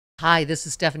Hi, this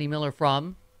is Stephanie Miller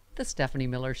from The Stephanie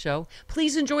Miller Show.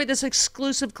 Please enjoy this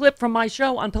exclusive clip from my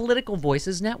show on Political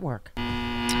Voices Network.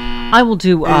 I will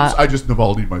do... I just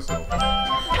Navaldi'd myself.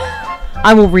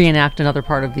 I will reenact another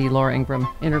part of the Laura Ingraham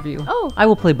interview. Oh. I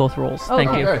will play both roles.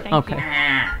 Thank you. Okay.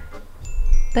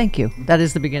 Thank you. That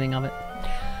is the beginning of it.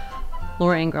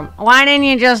 Laura Ingraham. Why didn't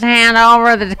you just hand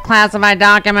over the classified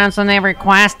documents when they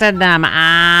requested them?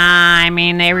 I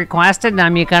mean, they requested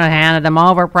them. You could have handed them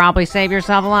over. Probably save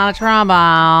yourself a lot of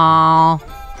trouble.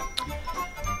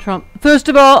 Trump. First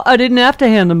of all, I didn't have to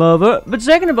hand them over. But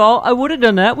second of all, I would have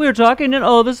done that. We were talking and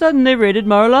all of a sudden they raided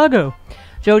Mar-a-Lago.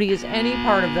 Jody, is any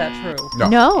part of that true?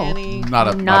 No. Not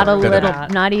a little.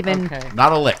 Not even. Okay.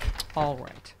 Not a lick. All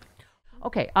right.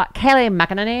 Okay, Kayleigh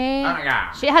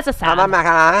McEnany. She has a sound.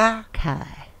 Okay.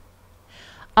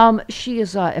 She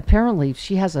is apparently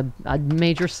she has a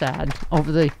major sad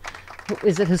over the.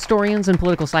 Is it historians and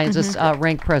political scientists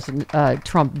rank President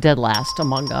Trump dead last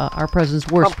among our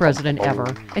president's worst president ever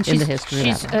in the history?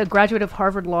 She's a graduate of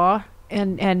Harvard Law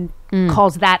and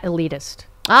calls that elitist.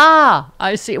 Ah,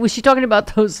 I see. Was she talking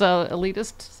about those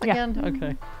elitists again? Yeah.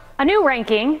 Okay. A new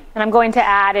ranking, and I'm going to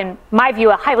add, in my view,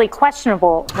 a highly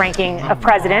questionable ranking of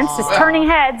presidents, is turning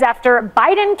heads after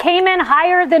Biden came in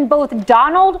higher than both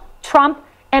Donald Trump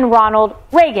and Ronald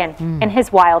Reagan in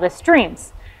his wildest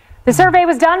dreams. The survey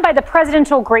was done by the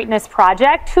Presidential Greatness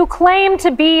Project, who claim to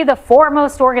be the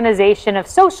foremost organization of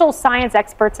social science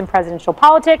experts in presidential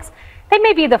politics. They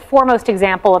may be the foremost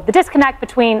example of the disconnect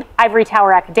between ivory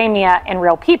tower academia and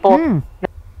real people.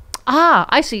 Ah,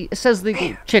 I see. Says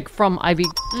the chick from Ivy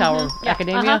Tower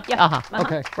Academia.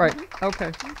 Okay, right.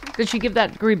 Okay. Did she give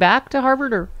that degree back to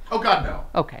Harvard or? Oh God, no.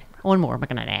 Okay. One more.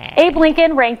 McEnany. Abe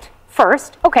Lincoln ranked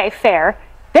first. Okay, fair.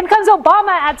 Then comes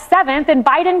Obama at 7th, and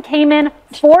Biden came in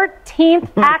 14th,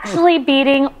 actually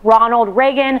beating Ronald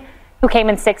Reagan, who came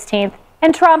in 16th,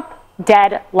 and Trump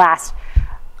dead last.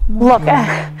 Look,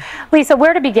 Lisa,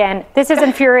 where to begin? This is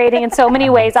infuriating in so many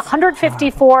ways.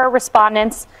 154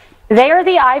 respondents. They are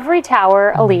the ivory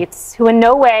tower elites who in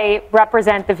no way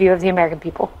represent the view of the American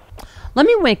people. Let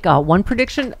me make one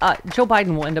prediction. Joe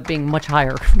Biden will end up being much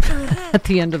higher at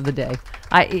the end of the day.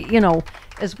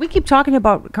 As we keep talking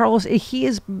about, Carlos, he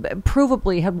has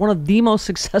provably had one of the most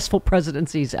successful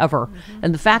presidencies ever.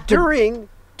 And the fact during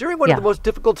one of the most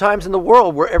difficult times in the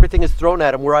world where everything is thrown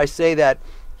at him, where I say that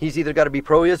he's either got to be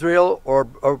pro-Israel or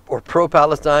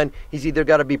pro-Palestine. He's either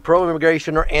got to be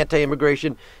pro-immigration or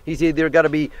anti-immigration. He's either got to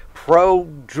be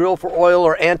pro-drill for oil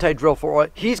or anti-drill for oil.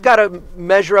 He's got to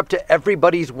measure up to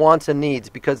everybody's wants and needs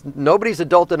because nobody's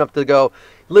adult enough to go,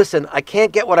 listen, I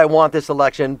can't get what I want this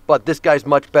election, but this guy's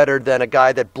much better than a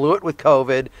guy that blew it with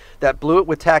COVID, that blew it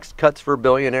with tax cuts for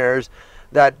billionaires,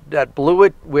 that blew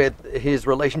it with his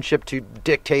relationship to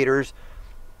dictators.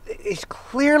 He's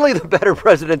clearly the better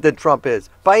president than Trump is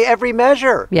by every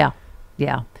measure. Yeah.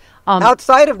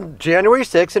 Outside of January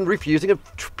 6th and refusing a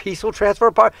peaceful transfer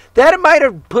of power, that might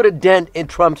have put a dent in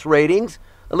Trump's ratings.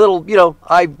 A little,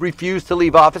 I refuse to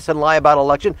leave office and lie about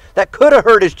election. That could have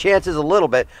hurt his chances a little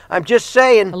bit. I'm just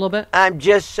saying. A little bit? I'm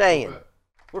just saying.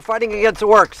 We're fighting against the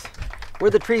orcs. We're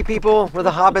the tree people. We're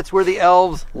the hobbits. We're the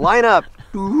elves. Line up.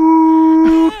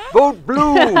 Ooh, vote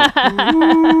blue.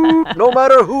 Ooh, no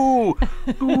matter who.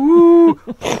 Ooh.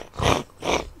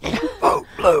 Vote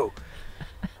blue.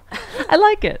 I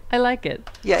like it.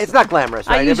 Yeah, it's not glamorous,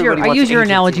 right? I use your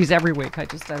analogies every week. I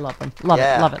love them. Love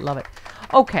it.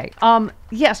 Okay.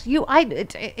 Yes, you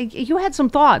had some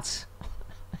thoughts.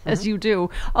 As you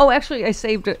do. Oh, actually, I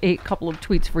saved a couple of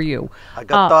tweets for you. I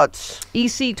got thoughts.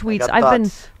 EC tweets. I've been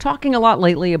talking a lot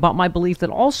lately about my belief that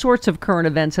all sorts of current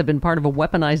events have been part of a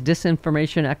weaponized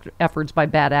disinformation efforts by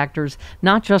bad actors,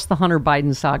 not just the Hunter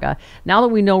Biden saga. Now that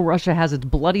we know Russia has its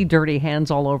bloody, dirty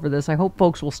hands all over this, I hope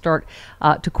folks will start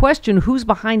to question who's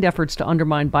behind efforts to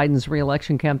undermine Biden's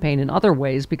re-election campaign in other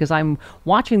ways, because I'm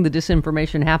watching the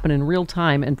disinformation happen in real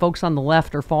time, and folks on the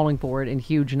left are falling for it in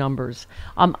huge numbers.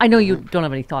 I know you don't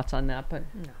have any thoughts on that, but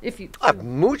if you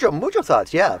mucho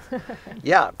thoughts, yeah.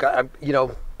 God,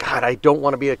 I don't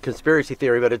want to be a conspiracy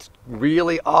theory, but it's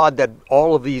really odd that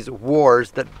all of these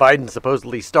wars that Biden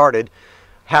supposedly started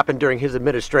happened during his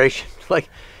administration.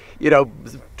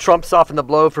 Trump softened the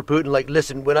blow for Putin. Like,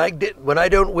 listen, when I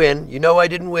don't win, I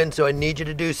didn't win, so I need you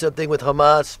to do something with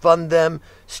Hamas, fund them,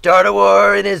 start a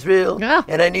war in Israel,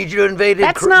 and I need you to invade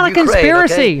Ukraine. That's not a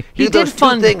conspiracy. Okay? He did those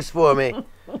two things for me.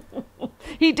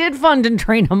 He did fund and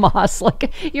train Hamas.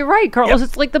 You're right, Carlos. Yep.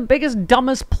 It's like the biggest,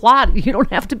 dumbest plot. You don't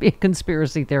have to be a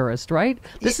conspiracy theorist, right?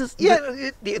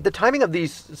 The timing of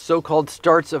these so-called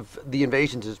starts of the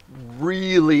invasions is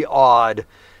really odd,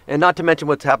 and not to mention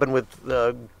what's happened with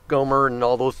Gomer and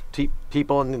all those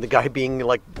people, and the guy being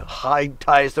like high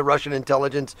ties to Russian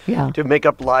intelligence to make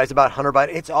up lies about Hunter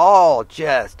Biden. It's all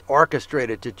just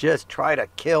orchestrated to just try to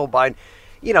kill Biden.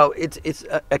 You know, it's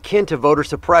akin to voter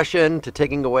suppression, to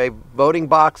taking away voting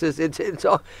boxes. It's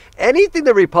all, anything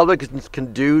the Republicans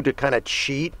can do to kind of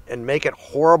cheat and make it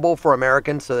horrible for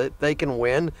Americans so that they can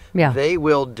win, they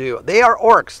will do. They are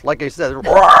orcs, like I said.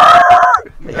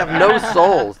 They have no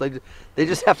souls. They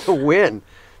just have to win.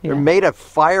 They're made of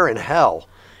fire and hell.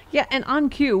 Yeah, and on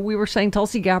cue, we were saying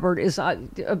Tulsi Gabbard is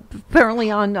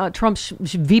apparently on Trump's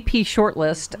VP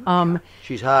shortlist.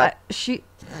 She's hot.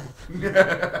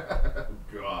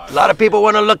 God. A lot of people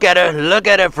want to look at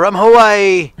her from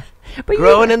Hawaii,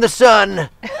 growing in the sun.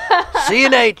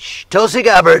 CNH, Tulsi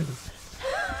Gabbard.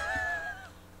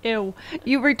 Ew.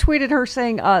 You retweeted her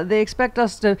saying, they expect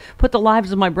us to put the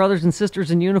lives of my brothers and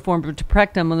sisters in uniform to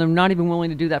protect them, and they're not even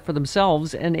willing to do that for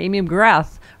themselves. And Amy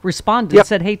McGrath responded and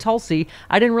said, hey, Tulsi,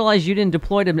 I didn't realize you didn't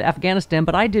deploy to Afghanistan,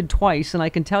 but I did twice, and I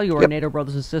can tell you our NATO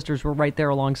brothers and sisters were right there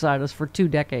alongside us for 2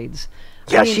 decades.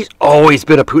 Yeah, she's always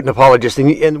been a Putin apologist,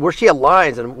 and where she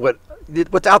aligns, and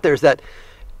what's out there is that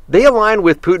they align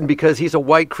with Putin because he's a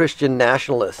white Christian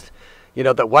nationalist. You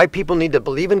know, that white people need to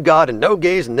believe in God and no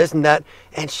gays and this and that.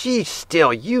 And she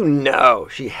still,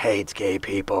 she hates gay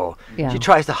people. Yeah. She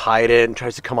tries to hide it and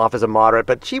tries to come off as a moderate,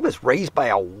 but she was raised by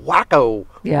a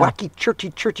wacky,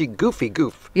 churchy, goofy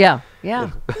goof. Yeah.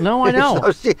 No, I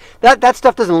know. So that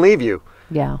stuff doesn't leave you.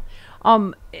 Yeah.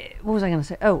 What was I going to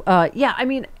say? I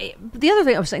mean, the other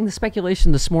thing I was saying, the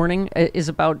speculation this morning is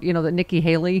about, that Nikki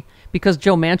Haley, because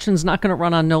Joe Manchin's not going to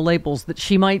run on no labels, that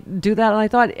she might do that. And I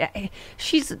thought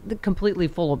she's completely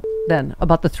full of then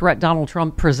about the threat Donald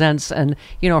Trump presents and,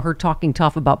 her talking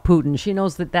tough about Putin. She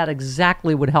knows that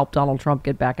exactly would help Donald Trump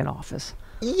get back in office.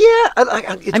 Yeah,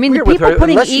 I mean, the people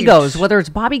putting egos, whether it's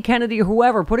Bobby Kennedy or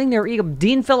whoever, putting their ego,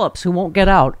 Dean Phillips, who won't get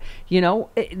out,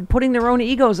 putting their own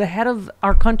egos ahead of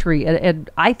our country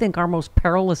at I think, our most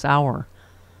perilous hour.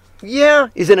 Yeah,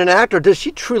 is it an act, or does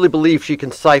she truly believe she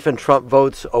can siphon Trump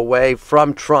votes away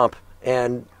from Trump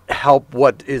and help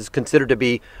what is considered to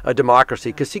be a democracy?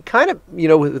 Because she kind of,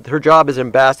 with her job as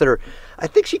ambassador, I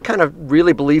think she kind of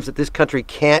really believes that this country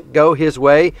can't go his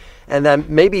way, and then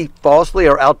maybe falsely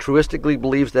or altruistically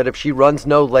believes that if she runs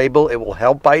no label, it will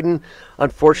help Biden.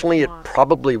 Unfortunately, it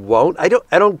probably won't. I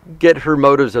don't get her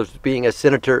motives of being as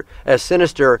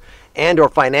sinister and or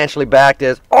financially backed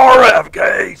as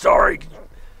RFK. Sorry.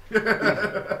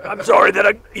 I'm sorry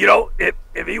that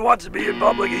if he wants to be in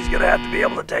public, he's going to have to be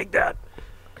able to take that.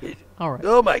 All right.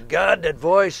 Oh my God, that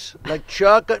voice, like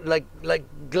chocolate, like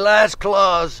glass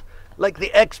claws, like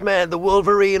the X-Man, the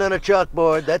Wolverine on a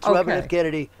chalkboard. That's Robert F.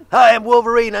 Kennedy. Hi, I'm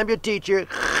Wolverine. I'm your teacher.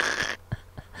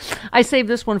 I saved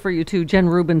this one for you too. Jen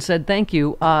Rubin said, "Thank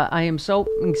you. I am so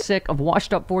sick of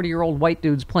washed-up 40-year-old white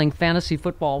dudes playing fantasy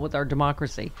football with our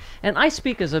democracy." And I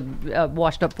speak as a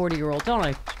washed-up 40-year-old, don't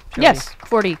I, Jody? Yes,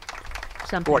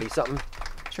 40-something. 40-something.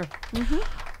 Sure.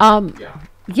 Mm-hmm.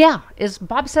 Yeah, as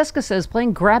Bob Seska says,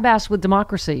 playing grab ass with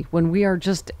democracy when we are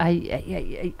just,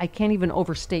 I can't even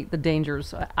overstate the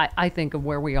dangers, I think, of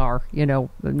where we are,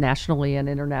 nationally and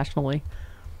internationally.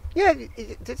 Yeah,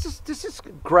 just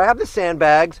grab the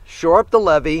sandbags, shore up the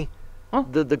levee. Oh.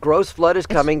 The gross flood is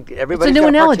coming. Everybody's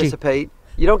got to participate.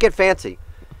 You don't get fancy.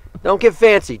 Don't get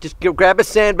fancy. Just grab a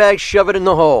sandbag, shove it in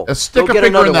the hole. Stick a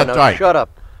finger in that dike. Shut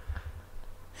up.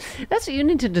 That's you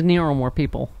need to De Niro more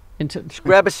people. Just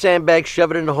grab a sandbag,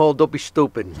 shove it in the hole. Don't be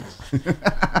stupid.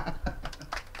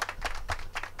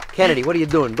 Kennedy, what are you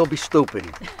doing? Don't be stupid.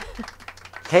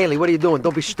 Haley, what are you doing?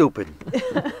 Don't be stupid.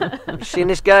 You seen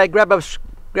this guy? Grab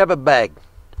a bag.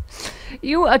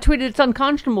 You tweeted, it's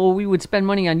unconscionable we would spend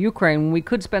money on Ukraine when we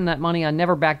could spend that money on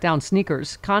never back down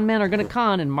sneakers. Con men are going to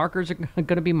con and markers are going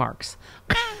to be marks.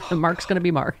 The mark's going to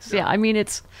be marks. Yeah, I mean,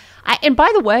 and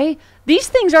by the way, these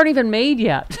things aren't even made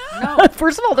yet. No.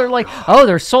 First of all, they're like,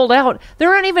 they're sold out. They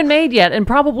aren't even made yet and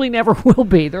probably never will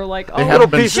be. They're like, little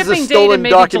pieces of stolen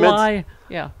documents. July.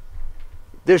 Yeah.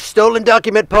 There's stolen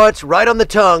document parts right on the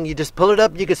tongue. You just pull it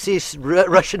up and you can see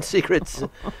Russian secrets,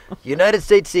 United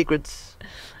States secrets.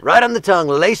 Right on the tongue,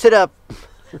 lace it up.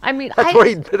 I mean,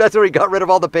 that's where he got rid of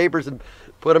all the papers and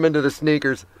put them into the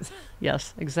sneakers.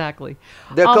 Yes, exactly.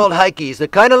 They're called Hikes. They're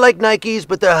kind of like Nikes,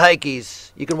 but they're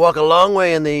Hikes. You can walk a long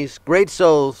way in these. Great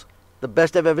soles. The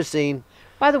best I've ever seen.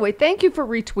 By the way, thank you for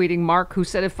retweeting Mark, who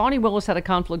said if Fani Willis had a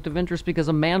conflict of interest because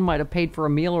a man might have paid for a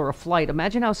meal or a flight,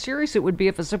 imagine how serious it would be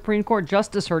if a Supreme Court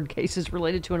justice heard cases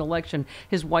related to an election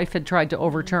his wife had tried to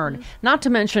overturn. Mm-hmm. Not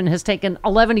to mention has taken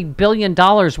 $11 billion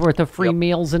worth of free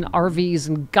meals and RVs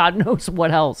and God knows what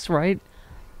else, right?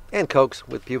 And Cokes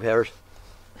with pube hairs.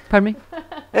 Pardon me?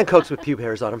 And Cokes with pube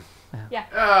hairs on him.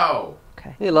 Oh.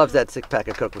 Okay. He loves that 6-pack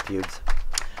of Coke with pubes.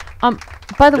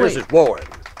 By the way, This is Warren.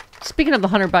 speaking of the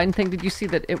Hunter Biden thing, did you see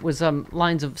that it was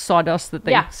lines of sawdust that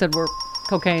they said were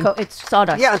cocaine? It's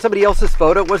sawdust. Yeah, and somebody else's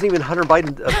photo. It wasn't even Hunter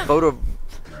Biden photo. Of...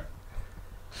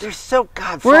 They're so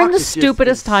We're in Fox the is just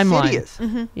stupidest timeline.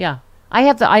 insidious. Yeah. I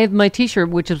have my T-shirt,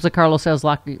 which is the Carlos Says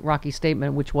Rocky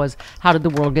statement, which was, "How did the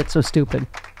world get so stupid?"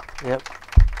 Yep.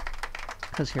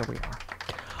 Because here we are.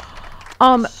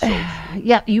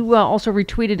 Yeah, you also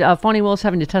retweeted Fani Willis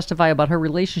having to testify about her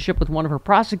relationship with one of her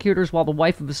prosecutors, while the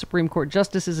wife of a Supreme Court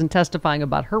justice isn't testifying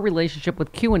about her relationship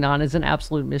with QAnon is an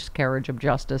absolute miscarriage of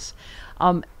justice.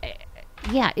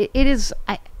 Yeah, it is.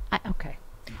 Okay.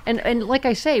 And like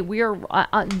I say, we are.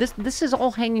 This is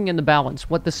all hanging in the balance.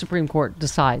 What the Supreme Court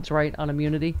decides, right, on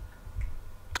immunity.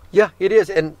 Yeah, it is,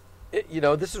 and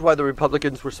this is why the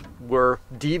Republicans were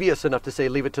devious enough to say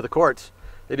leave it to the courts.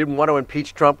 They didn't want to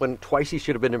impeach Trump when twice he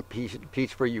should have been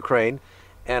impeached for Ukraine,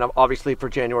 and obviously for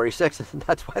January 6th. And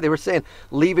that's why they were saying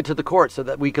leave it to the courts so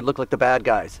that we could look like the bad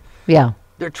guys. Yeah.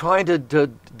 They're trying to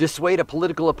dissuade a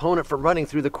political opponent from running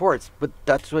through the courts, but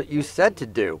that's what you said to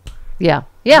do. Yeah.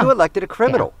 Yeah. You elected a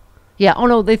criminal. Yeah. Oh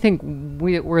no, they think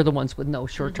we're the ones with no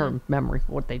short-term memory.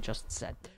 What they just said.